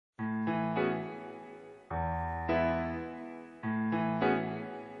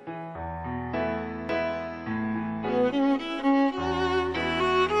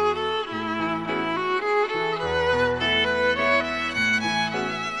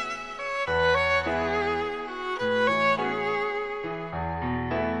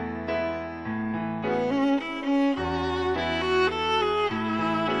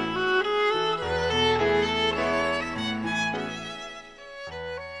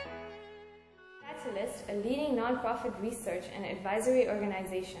Philanthropist, a leading nonprofit research and advisory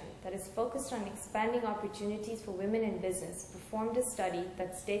organization that is focused on expanding opportunities for women in business, performed a study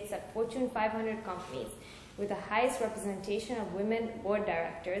that states that Fortune 500 companies with the highest representation of women board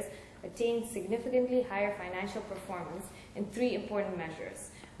directors attain significantly higher financial performance in 3 important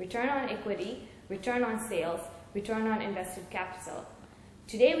measures: return on equity, return on sales, return on invested capital.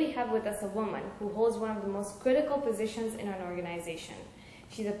 Today we have with us a woman who holds one of the most critical positions in an organization.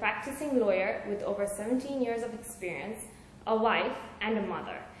 She's a practicing lawyer with over 17 years of experience, a wife, and a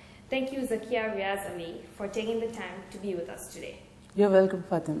mother. Thank you, Zakiya, Riyaz, Ali, for taking the time to be with us today. You're welcome,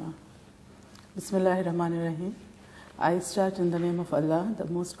 Fatema. Bismillahirrahmanirrahim. I start in the name of Allah, the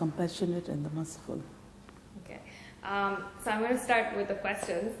most compassionate and the merciful. Okay. So I'm going to start with the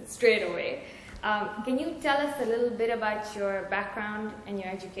questions straight away. Can you tell us a little bit about your background and your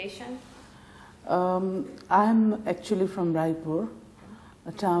education? I'm actually from Raipur,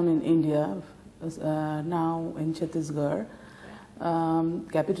 a town in India, now in Chhattisgarh,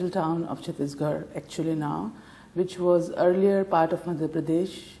 capital town of Chhattisgarh actually now, which was earlier part of Madhya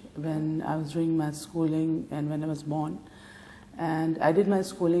Pradesh when I was doing my schooling and when I was born. And I did my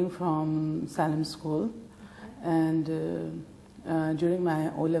schooling from Salem School, and during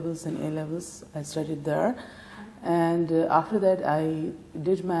my O-levels and A-levels I studied there. And after that I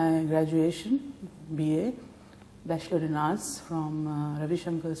did my graduation, BA, Bachelor in Arts from Ravi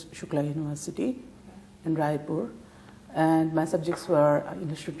Shankar Shukla University in Raipur, and my subjects were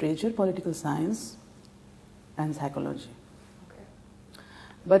English Literature, Political Science and Psychology. Okay.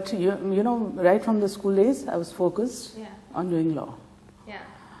 But you know, right from the school days I was focused on doing law. Yeah.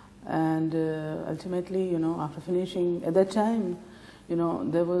 And ultimately, you know, after finishing, at that time, you know,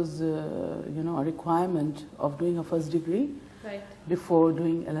 there was you know, a requirement of doing a first degree before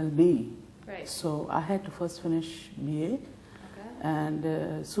doing LLB. Right. So I had to first finish BA,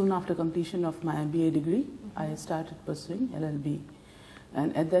 and soon after completion of my BA degree, I started pursuing LLB.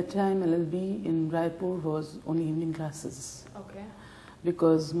 And at that time, LLB in Raipur was only evening classes. Okay.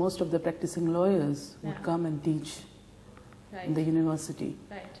 Because most of the practicing lawyers would come and teach in the university.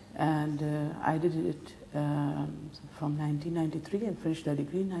 Right. And I did it from 1993 and finished the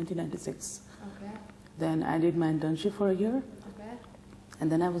degree in 1996. Okay. Then I did my internship for a year.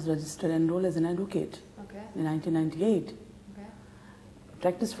 And then I was registered and enrolled as an advocate in 1998. Okay.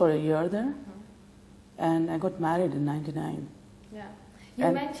 Practiced for a year there, and I got married in 99. Yeah.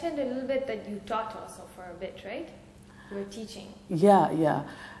 You mentioned a little bit that you taught also for a bit, right? You were teaching. Yeah, yeah.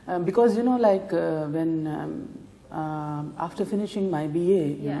 Because, you know, like when, after finishing my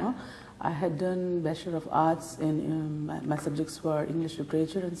BA, you know, I had done Bachelor of Arts in, my subjects were English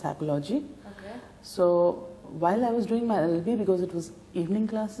Literature and Psychology. Okay. So while I was doing my LLB, because it was evening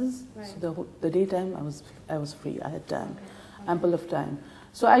classes, so the daytime I was free. I had time, ample of time.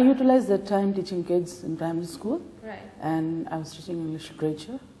 So I utilized that time teaching kids in primary school, and I was teaching English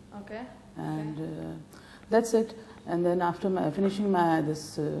Literature. Okay. And that's it. And then after finishing my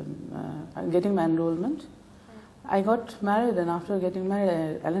getting my enrollment, I got married, and after getting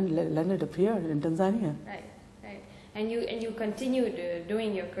married, I landed up here in Tanzania. Right. And you continued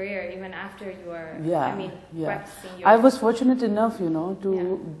doing your career even after you were, practicing your... I was fortunate enough, you know,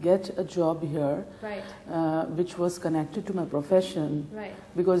 to get a job here, which was connected to my profession. Right.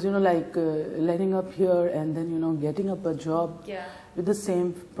 Because, you know, like landing up here and then, you know, getting up a job with the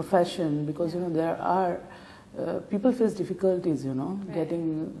same profession, because, you know, there are, people face difficulties, you know,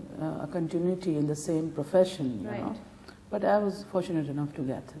 getting a continuity in the same profession, you know. But I was fortunate enough to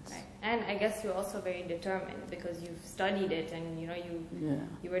get it. Right. And I guess you're also very determined because you've studied it, and you know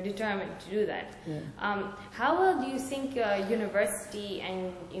you were determined to do that. Yeah. How well do you think university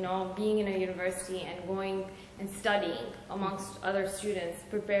and, you know, being in a university and going and studying amongst other students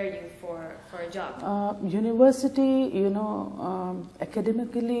prepare you for a job? University, you know,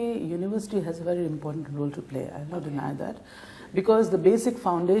 academically, university has a very important role to play. I'll not deny that, because the basic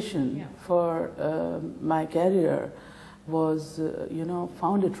foundation for my career was, you know,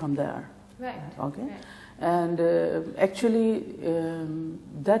 founded from there. Right. Okay. Right. And actually,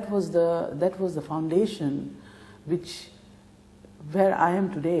 that was the foundation, where I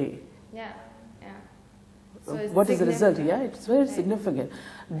am today. Yeah. Yeah. So what is the result? Yeah, it's very significant.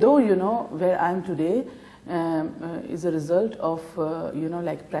 Though, you know, where I am today is a result of you know,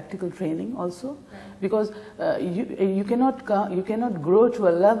 like practical training also, because you cannot grow to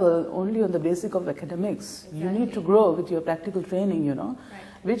a level only on the basic of academics. Exactly. You need to grow with your practical training, you know,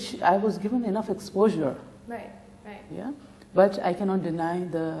 which I was given enough exposure. Right. Yeah, but I cannot deny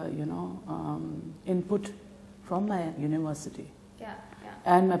the, you know, input from my university.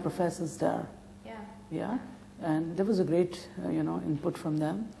 And my professors there. Yeah, and there was a great you know, input from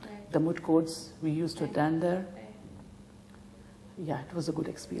them. the moot courts we used to attend there. Yeah, it was a good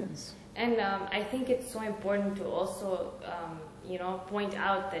experience. And I think it's so important to also, you know, point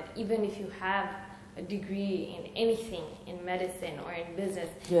out that even if you have a degree in anything, in medicine or in business,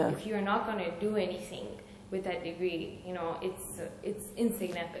 if you're not going to do anything with that degree, you know, it's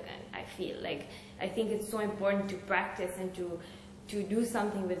insignificant. I feel like I think it's so important to practice and to do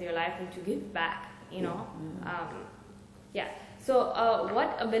something with your life and to give back. You know, So,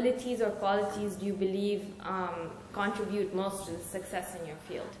 what abilities or qualities do you believe contribute most to the success in your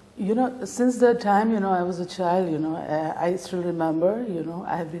field? You know, since the time, you know, I was a child, you know, I still remember, you know,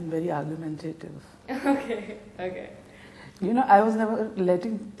 I have been very argumentative. Okay. You know, I was never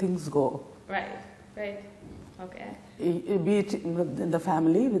letting things go. Right. Okay. Be it in the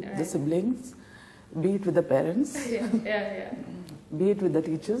family, with the siblings, be it with the parents, Yeah. be it with the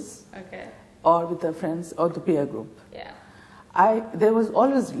teachers, Okay. or with the friends or the peer group. Yeah. There was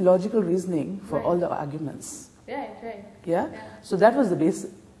always logical reasoning for all the arguments. Right. Yeah? So that was the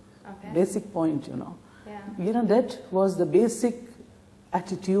basic point, you know. Yeah. You know, that was the basic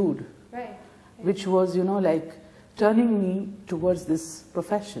attitude, Right. which was, you know, like turning me towards this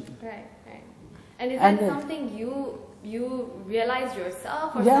profession. Right. And is that something you realized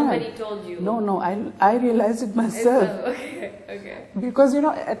yourself, or somebody told you? No, I realized it myself. Okay. Because, you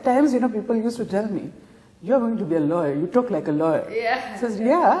know, at times, you know, people used to tell me, "You're going to be a lawyer. You talk like a lawyer." Yeah. I says,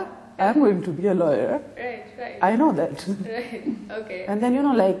 "Yeah, I'm going to be a lawyer." Right. I know that. Right. Okay. And then, you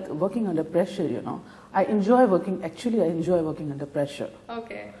know, like working under pressure, you know, I enjoy working under pressure.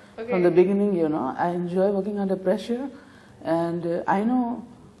 Okay. From the beginning, you know, I enjoy working under pressure, and I know,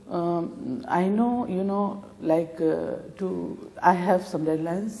 you know, like I have some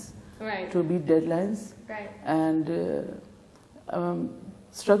deadlines, to beat deadlines, and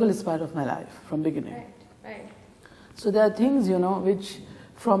struggle is part of my life from beginning. Right. So there are things, you know, which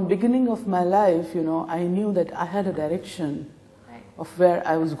from beginning of my life, you know, I knew that I had a direction of where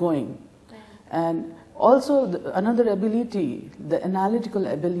I was going. And also another ability, the analytical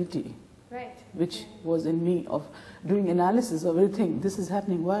ability, which was in me, of doing analysis of everything. This is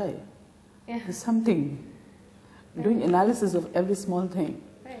happening, why? There's something. Doing analysis of every small thing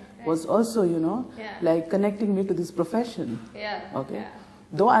was also, you know, like connecting me to this profession. Okay.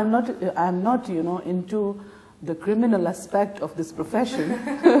 Though I'm not, you know, into the criminal aspect of this profession.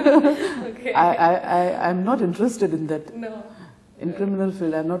 I'm not interested in that. No. In criminal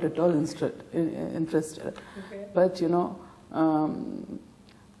field, I'm not at all interested. But, you know,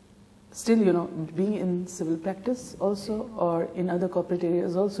 still, you know, being in civil practice also, or in other corporate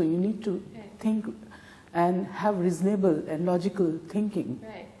areas also, you need to think and have reasonable and logical thinking.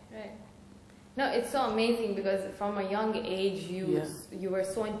 Right. No, it's so amazing because from a young age, you were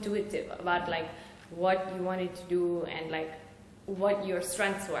so intuitive about like what you wanted to do and like what your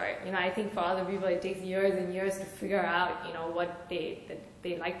strengths were. You know, I think for other people it takes years and years to figure out, you know, what they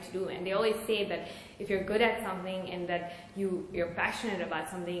like to do. And they always say that if you're good at something and that you're passionate about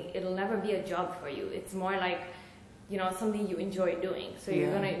something, it'll never be a job for you. It's more like, you know, something you enjoy doing. So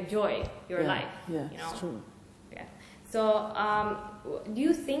you're going to enjoy your life. Yeah, you know? it's true. Yeah. So do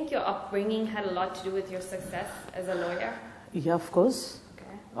you think your upbringing had a lot to do with your success as a lawyer? Yeah, of course.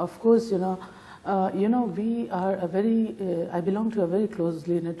 Okay. Of course, you know, we are I belong to a very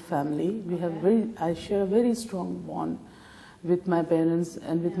closely knit family. We have I share a very strong bond with my parents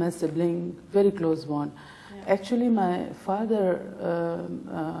and with my sibling, very close bond. Actually, my father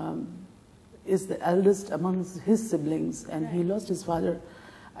is the eldest amongst his siblings, and he lost his father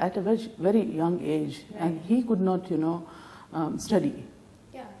at a very, very young age, and he could not, you know, study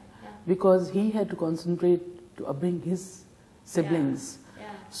because he had to concentrate to upbring his siblings.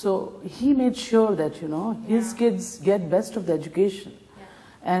 So he made sure that, you know, his kids get best of the education.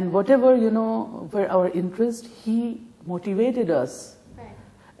 And whatever, you know, were our interest, he motivated us.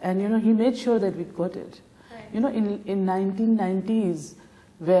 And, you know, he made sure that we got it. You know, in 1990s,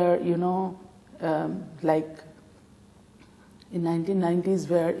 where, you know, like in 1990s,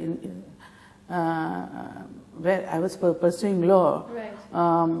 where I was pursuing law,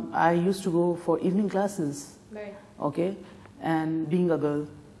 I used to go for evening classes, okay, and being a girl.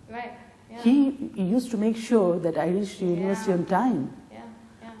 He used to make sure that I reached university on time,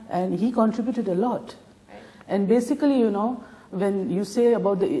 and he contributed a lot. And basically, you know, when you say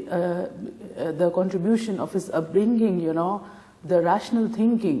about the contribution of his upbringing, you know, the rational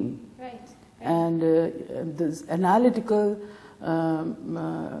thinking and this analytical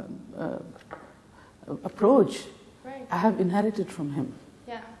approach, I have inherited from him.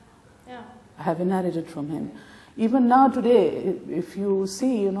 I have inherited from him. Even now today, if you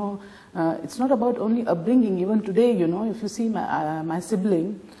see, you know, it's not about only upbringing. Even today, you know, if you see my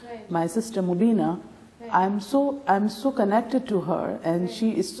sibling, my sister Mubina, I'm so connected to her, and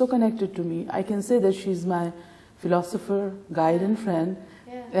she is so connected to me. I can say that she's my philosopher, guide, and friend,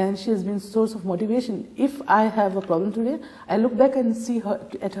 and she has been a source of motivation. If I have a problem today, I look back and see her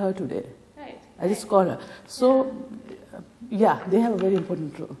at her today. I just call her. So, yeah, they have a very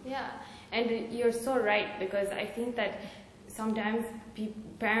important role. Yeah, and you're so right, because I think that sometimes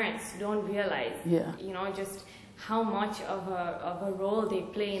parents don't realize, you know, just how much of a role they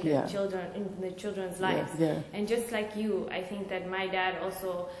play in the children's lives. And just like you, I think that my dad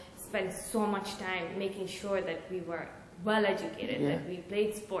also spent so much time making sure that we were well educated, that we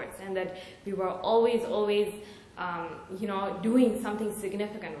played sports, and that we were always you know, doing something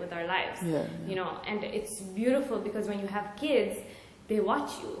significant with our lives. You know, and it's beautiful because when you have kids, they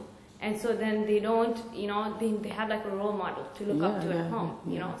watch you. And so then they don't, you know, they have like a role model to look up to at home,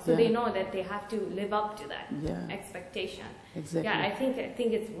 you know. So they know that they have to live up to that expectation. Exactly. Yeah, I think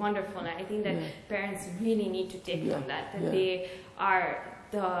it's wonderful. And I think that parents really need to take from that. That they are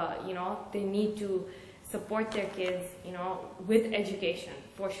you know, they need to support their kids, you know, with education,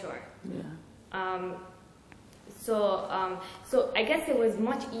 for sure. So I guess it was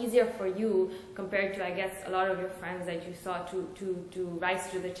much easier for you compared to, I guess, a lot of your friends that you saw to rise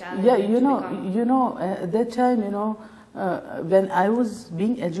through the challenge. Yeah, you know, at that time, you know, when I was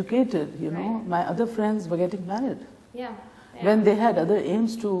being educated, you know, my other friends were getting married. When they had other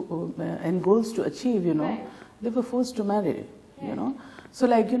aims to and goals to achieve, you know, they were forced to marry, you know. So,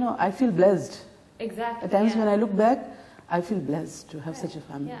 like, you know, I feel blessed. Exactly. At times when I look back, I feel blessed to have such a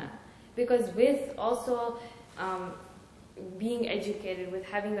family. Because with also being educated, with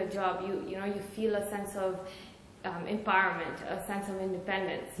having a job, you know, you feel a sense of empowerment, a sense of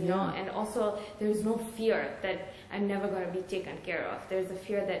independence, you know, and also there's no fear that I'm never going to be taken care of. There's a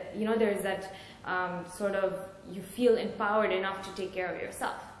fear that, you know, there's that sort of, you feel empowered enough to take care of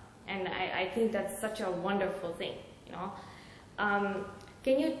yourself. And I think that's such a wonderful thing, you know.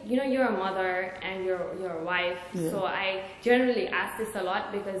 Can you know, you're a mother and you're a wife, so I generally ask this a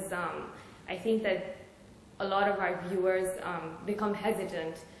lot because I think that a lot of our viewers become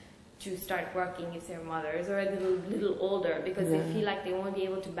hesitant to start working if they're mothers or a little older, because they feel like they won't be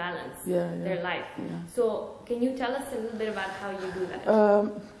able to balance their life. So can you tell us a little bit about how you do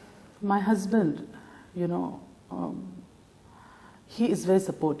that? My husband, you know, he is very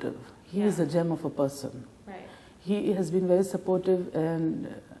supportive. He is a gem of a person. He has been very supportive,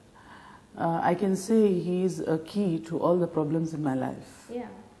 and I can say he is a key to all the problems in my life.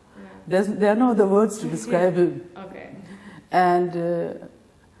 There are no other words to describe him. And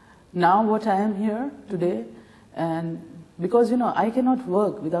now what I am here today, and because, you know, I cannot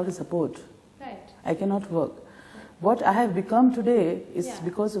work without his support. I cannot work. What I have become today is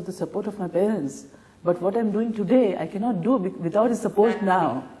because of the support of my parents. But what I'm doing today, I cannot do without his support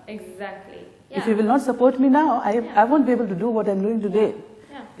now. If he will not support me now, I won't be able to do what I'm doing today.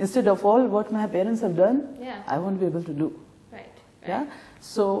 Instead of all what my parents have done, I won't be able to do.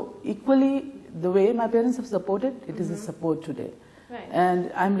 So equally, the way my parents have supported, it is a support today.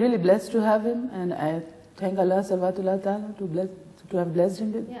 And I'm really blessed to have him, and I thank Allah Subhanahu Ta'ala to have blessed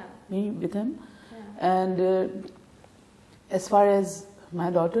him with me with him. And as far as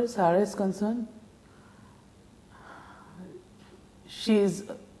my daughter Sarah is concerned,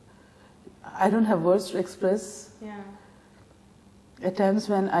 I don't have words to express. At times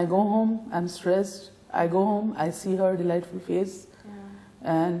when I go home, I'm stressed. I go home, I see her delightful face,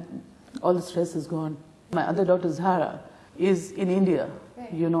 and all the stress is gone. My other daughter Zahra is in India,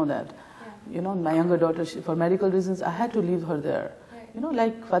 you know that. You know, my younger daughter, for medical reasons, I had to leave her there. You know,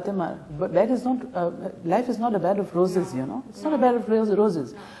 like Fatema, but that is not, life is not a bed of roses, you know. It's not a bed of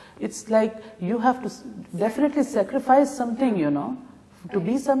roses. It's like you have to definitely sacrifice something, you know. To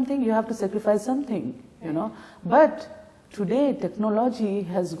be something, you have to sacrifice something, you know. But today, technology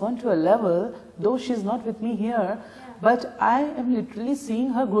has gone to a level, though she's not with me here, but I am literally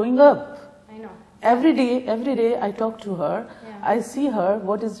seeing her growing up. Every day I talk to her, I see her,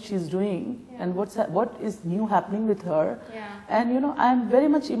 what is she's doing, and what is new happening with her. And, you know, I'm very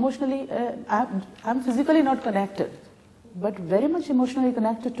much emotionally, I'm physically not connected, but very much emotionally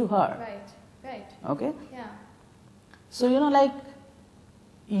connected to her. Okay? So, you know, like,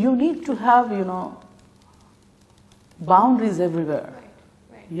 you need to have, you know, boundaries everywhere.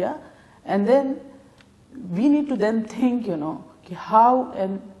 And then we need to then think, you know,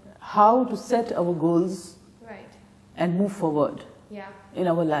 how to set our goals and move forward in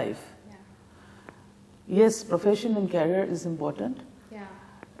our life. Yes, profession and career is important,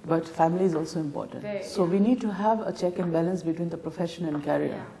 but family is also important. So we need to have a check and balance between the profession and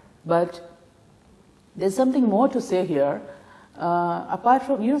career. But there's something more to say here. Apart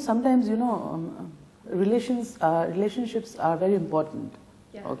from, sometimes, relationships are very important.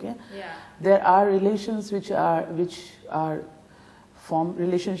 Yeah. Okay. Yeah. There are relations which are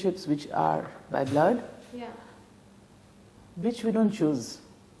relationships which are by blood. Yeah. Which we don't choose.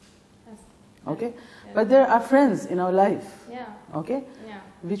 Yes. Okay. Yeah. But there are friends in our life. Yeah. Okay. Yeah.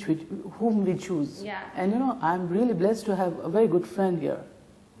 Whom we choose. Yeah. And I'm really blessed to have a very good friend here.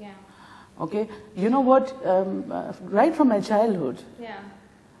 Yeah. Okay. You know what? Right from my childhood. Yeah.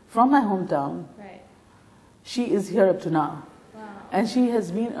 From my hometown. Right. She is here up to now. Wow. And she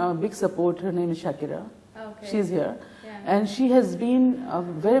has been a big support. Her name is Zakiya. Okay. She's here. Yeah. And she has been a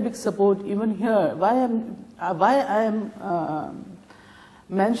very big support even here. Why I am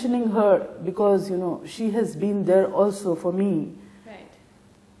mentioning her, because she has been there also for me. Right.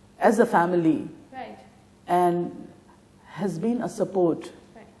 As a family. Right. And has been a support.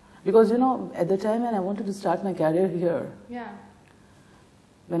 Right. Because at the time when I wanted to start my career here. Yeah.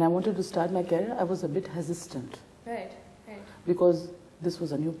 When I wanted to start my career, I was a bit hesitant. Right. Right. Because this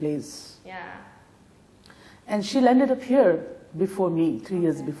was a new place. Yeah. And she landed up here before me, 3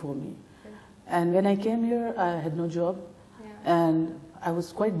 years Okay. before me. Okay. And when I came here, I had no job. Yeah. And I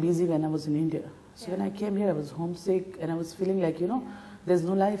was quite busy when I was in India. So Yeah. when I came here, I was homesick and I was feeling like, there's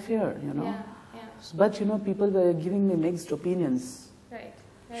no life here, Yeah. Yeah. But, people were giving me mixed opinions. Right.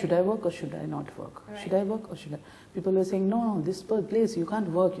 Right. Should I work or should I not work? Right. Should I work or should I? People were saying, no, this place, you can't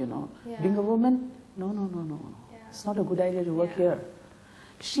work, Yeah. Being a woman, no. Yeah. It's not a good idea to work Yeah. here.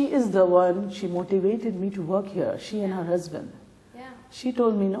 She is the one, she motivated me to work here, she and her husband. Yeah. She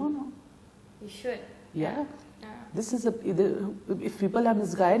told me, no. You should. Yeah. Yeah. This is if people are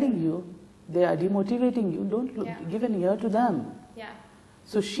misguiding you, they are demotivating you, don't Yeah. give an ear to them. Yeah.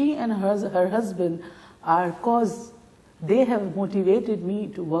 So she and her husband are cause they have motivated me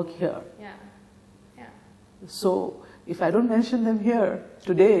to work here. Yeah. Yeah. So if I don't mention them here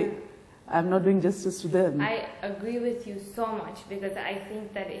today, I'm not doing justice to them. I agree with you so much, because I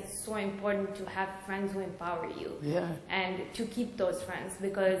think that it's so important to have friends who empower you. Yeah. And to keep those friends,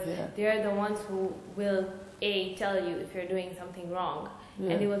 because Yeah. they're the ones who will tell you if you're doing something wrong,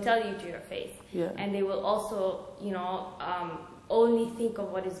 Yeah. and they will tell you to your face. Yeah. And they will also, only think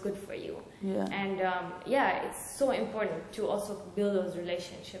of what is good for you. Yeah. And it's so important to also build those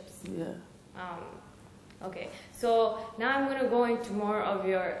relationships. Yeah. Okay, so now I'm going to go into more of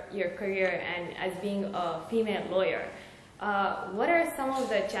your career and as being a female lawyer. What are some of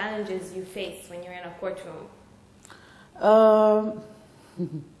the challenges you face when you're in a courtroom?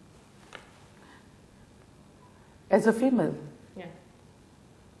 As a female, Yeah.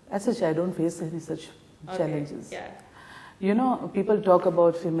 as such, I don't face any such Okay. challenges. Yeah. People talk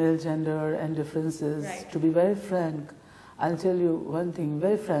about female gender and differences. Right. To be very frank, I'll tell you one thing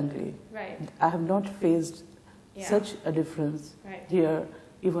very frankly. Right. I have not faced Yeah. such a difference Right. here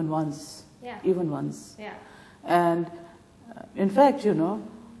even once. Yeah. Even once. Yeah. And in fact,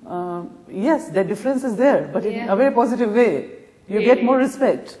 yes, the difference is there, but in Yeah. a very positive way. You get Really? more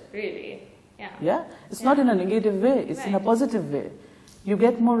respect. Really? Yeah. Yeah? It's Yeah. not in a negative way, it's in a Right. positive way. You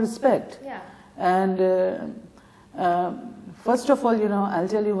get more respect. Yeah. And first of all, I'll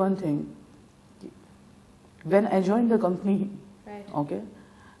tell you one thing. When I joined the company, Right. okay,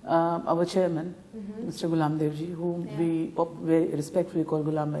 our chairman, Mm-hmm. Mr. Ghulam Dewji, whom Yeah. we very respectfully call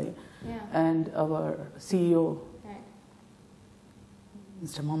Ghulam Bhai, Yeah. and our CEO, Right.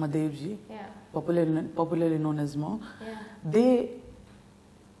 Mr. Mohammad Dewji, Yeah. popularly known as Mo, Yeah. they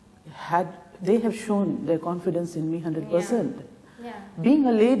have shown their confidence in me 100%. Yeah. Being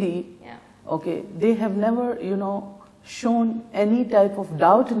a lady, Yeah. okay, they have never, shown any type of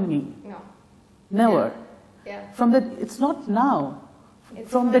doubt in me. No. Never. Yeah. It's not now. It's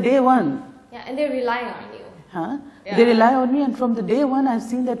From the day one. Yeah, and they rely on you. Huh? Yeah. They rely on me, and from the day one, I've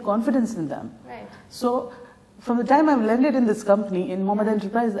seen that confidence in them. Right. So, from the time I've landed in this company, in Mohammed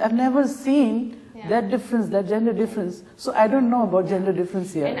Enterprises, I've never seen Yeah. that difference, that gender difference. So, I don't know about gender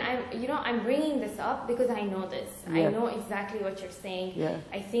difference here. And I'm bringing this up because I know this. Yeah. I know exactly what you're saying. Yeah.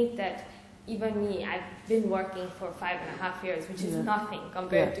 I think that even me, I've been working for 5.5 years, which is Yeah. nothing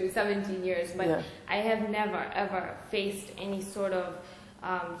compared Yeah. to 17 years. But Yeah. I have never, ever faced any sort of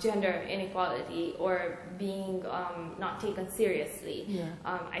gender inequality or being not taken seriously. Yeah.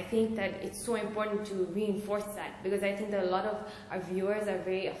 I think that it's so important to reinforce that, because I think that a lot of our viewers are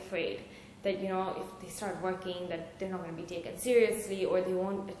very afraid that, if they start working, that they're not going to be taken seriously or they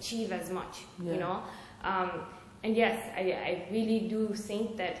won't achieve as much, Yeah. And yes, I really do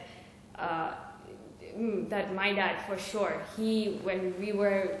think that that my dad, for sure, when we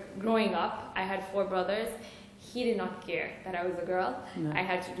were growing up, I had 4 brothers, he did not care that I was a girl. Yeah. I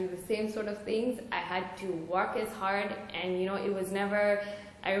had to do the same sort of things. I had to work as hard, and you know, it was never.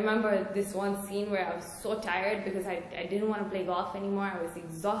 I remember this one scene where I was so tired because I didn't want to play golf anymore. I was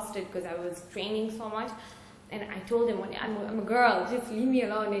exhausted because I was training so much. And I told him, I'm a girl, just leave me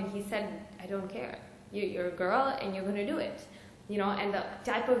alone. And he said, I don't care. You're a girl and you're going to do it. You know, and the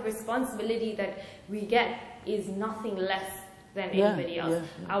type of responsibility that we get is nothing less than anybody else. Yeah,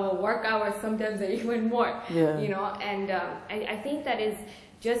 yeah. Our work hours sometimes are even more, you know. And I think that is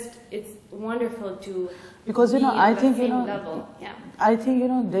just, it's wonderful to because, you know, I think, you know, level. Yeah. I think, you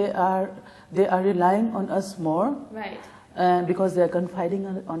know, they are relying on us more. Right. Because they are confiding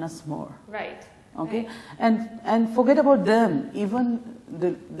on us more. Right. Okay, right. and forget about them. Even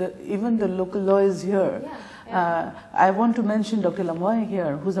the local lawyers here. Yeah. I want to mention Dr. Lamoy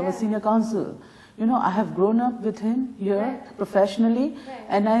here, who's our senior counsel. You know, I have grown up with him here professionally,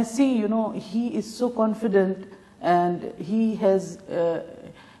 and I see, you know, he is so confident, and he has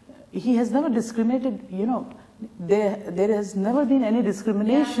never discriminated. You know, there has never been any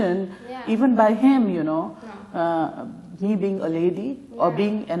discrimination, even by him. You know, me being a lady or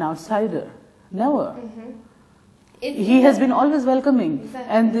being an outsider. Never. He has been always welcoming,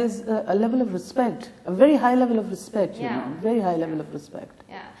 and there's a level of respect, a very high level of respect, you know, very high level of respect.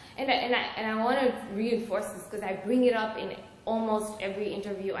 Yeah, and I want to reinforce this because I bring it up in almost every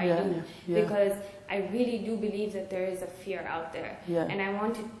interview I do, because I really do believe that there is a fear out there, and I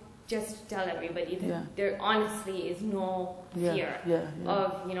want to just tell everybody that there honestly is no fear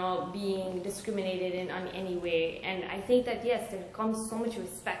of, you know, being discriminated in any way, and I think that yes, there comes so much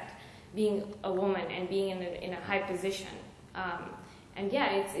respect being a woman and being in a high position, and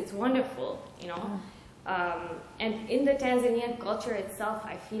yeah, it's wonderful, you know. And in the Tanzanian culture itself,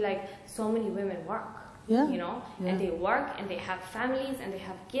 I feel like so many women work, you know, and they work and they have families and they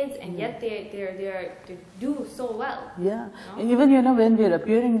have kids, and yet they do so well. Yeah, you know? and even, you know, when we are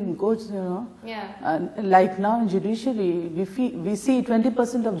appearing in courts, you know, like now in judiciary, we see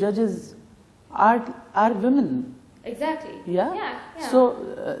 20% of judges are women. Exactly. Yeah.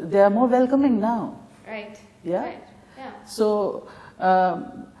 So they are more welcoming now. Right. Yeah. Right. Yeah. So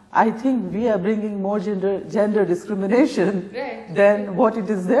I think we are bringing more gender discrimination than what it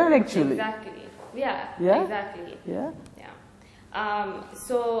is there actually. Exactly. Yeah. Yeah. Exactly. Yeah. Yeah.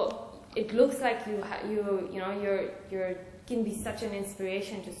 So it looks like you know you're can be such an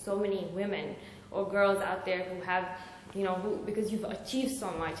inspiration to so many women or girls out there who have, you know, because you've achieved so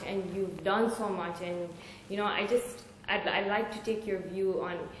much and you've done so much, and you know, I'd like to take your view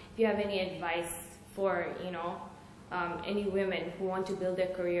on if you have any advice for, you know, any women who want to build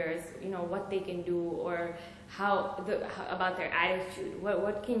their careers, you know, what they can do, or how about their attitude.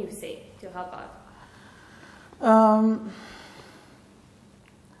 What can you say to help out?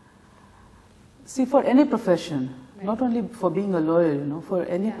 See, for any profession, not only for being a lawyer, you know, for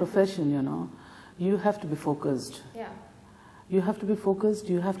any profession, you know, you have to be focused. Yeah. You have to be focused,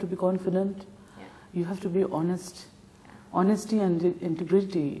 you have to be confident, you have to be honest. Honesty and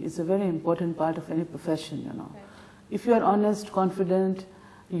integrity is a very important part of any profession, you know. If you are honest, confident,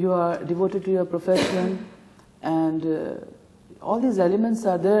 you are devoted to your profession, and all these elements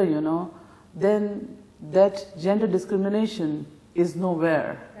are there, you know, then that gender discrimination is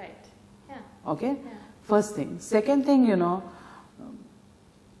nowhere. Right. Yeah. Okay? Yeah. First thing. Second thing, you know,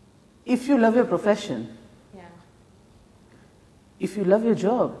 if you love your profession, if you love your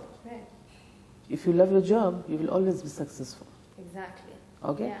job, if you love your job, you will always be successful. Exactly.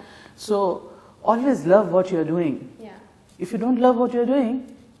 Okay? Yeah. So, always love what you're doing. Yeah. If you don't love what you're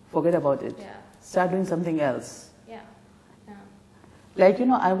doing, forget about it. Yeah. Start doing something else. Yeah. Yeah. Like, you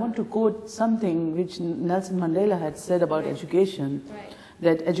know, I want to quote something which Nelson Mandela had said about education. Right.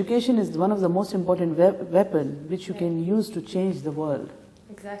 That education is one of the most important weapon which you can use to change the world.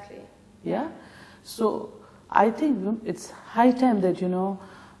 Exactly. Yeah? So, I think it's high time that, you know,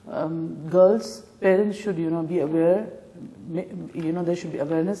 girls, parents should, you know, be aware, you know, there should be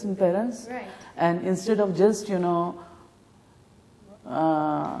awareness in parents. Right. And instead of just, you know,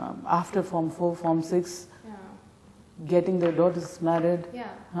 after Form 4, Form 6, getting their daughters married,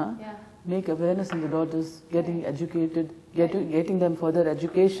 make awareness in the daughters, getting educated, getting them further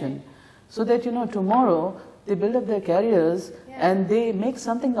education, so that, you know, tomorrow they build up their careers and they make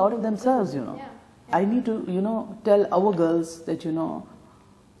something out of themselves, you know. I need to, you know, tell our girls that, you know,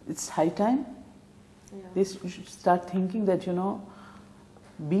 it's high time. They should start thinking that, you know,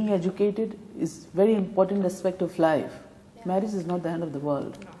 being educated is a very important aspect of life. Marriage is not the end of the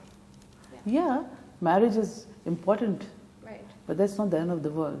world. No. Marriage is important, but that's not the end of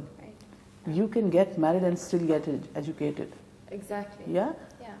the world. You can get married and still get educated. Exactly. Yeah?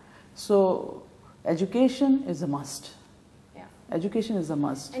 So, education is a must. Yeah. Education is a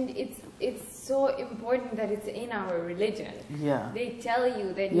must. And it's so important that it's in our religion. Yeah. They tell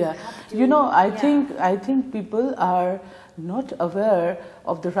you that you have to. You know, I think people are not aware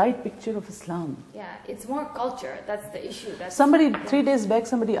of the right picture of Islam. Yeah, it's more culture. That's the issue. Somebody 3 days back,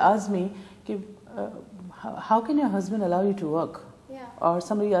 somebody asked me, how can your husband allow you to work? Yeah. Or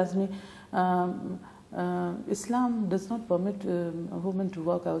somebody asked me, Islam does not permit a woman to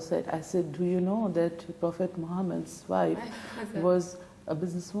work outside. I said, do you know that Prophet Muhammad's wife was a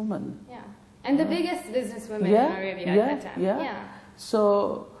businesswoman? Yeah. And the biggest businesswoman in Arabia at that time. Yeah.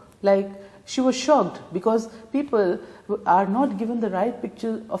 So, like, she was shocked because people are not given the right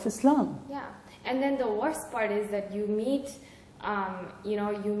picture of Islam. Yeah. And then the worst part is that you meet,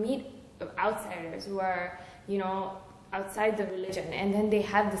 you meet outsiders who are, outside the religion, and then they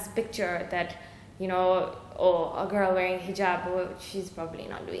have this picture that, a girl wearing hijab, well, she's probably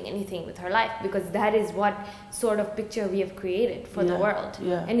not doing anything with her life, because that is what sort of picture we have created for the world.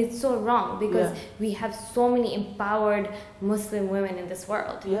 Yeah. And it's so wrong, because we have so many empowered Muslim women in this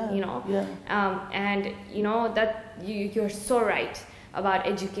world, and that you're so right about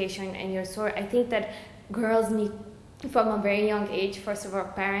education, and I think that girls need, from a very young age, first of all,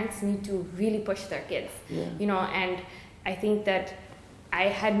 parents need to really push their kids, and I think that I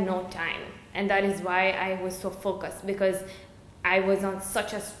had no time. And that is why I was so focused, because I was on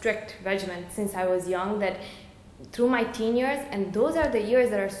such a strict regimen since I was young, that through my teen years, and those are the years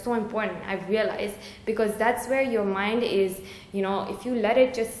that are so important, I've realized, because that's where your mind is, if you let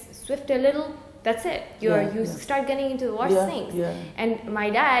it just swift a little, that's it. You start getting into the worst things. Yeah. And my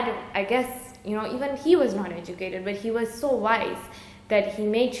dad, I guess, even he was not educated, but he was so wise that he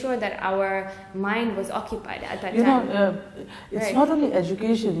made sure that our mind was occupied at that time. It's not only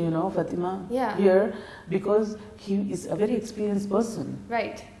education, Fatima, here, because he is a very experienced person.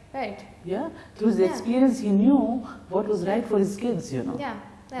 Right. Yeah, through his experience, he knew what was right for his kids, Yeah,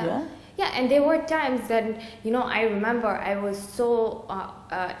 and there were times that, I remember I was so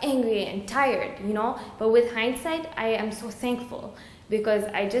angry and tired, but with hindsight, I am so thankful, because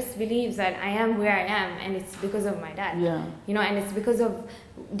I just believe that I am where I am, and it's because of my dad. Yeah. And it's because of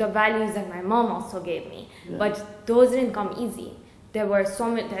the values that my mom also gave me. Yeah. But those didn't come easy. There were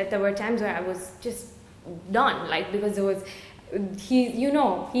times where I was just done, because it was,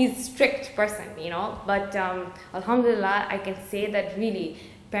 he's a strict person, But alhamdulillah, I can say that really,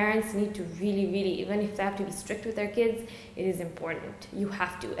 parents need to really, even if they have to be strict with their kids, it is important. You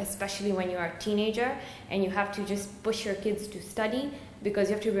have to, especially when you are a teenager, and you have to just push your kids to study, because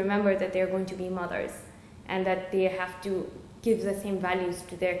you have to remember that they're going to be mothers, and that they have to give the same values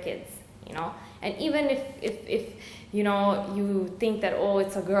to their kids, And even if you think that, oh,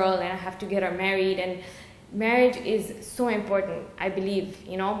 it's a girl and I have to get her married, and marriage is so important, I believe,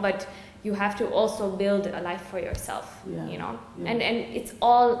 but you have to also build a life for yourself, and it's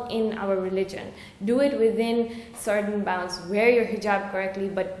all in our religion. Do it within certain bounds. Wear your hijab correctly,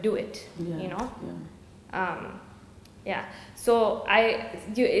 but do it, So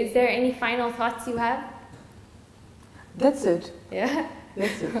is there any final thoughts you have? That's it. Yeah?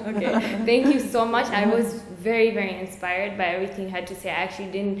 That's it. Okay. Thank you so much. I was very, very inspired by everything you had to say. I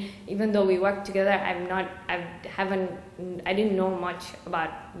actually didn't, even though we worked together, I didn't know much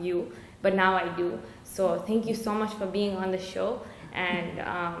about you, but now I do. So thank you so much for being on the show,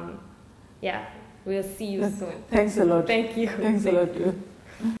 and we'll see you soon. Thanks a lot. Thank you. Thanks a lot.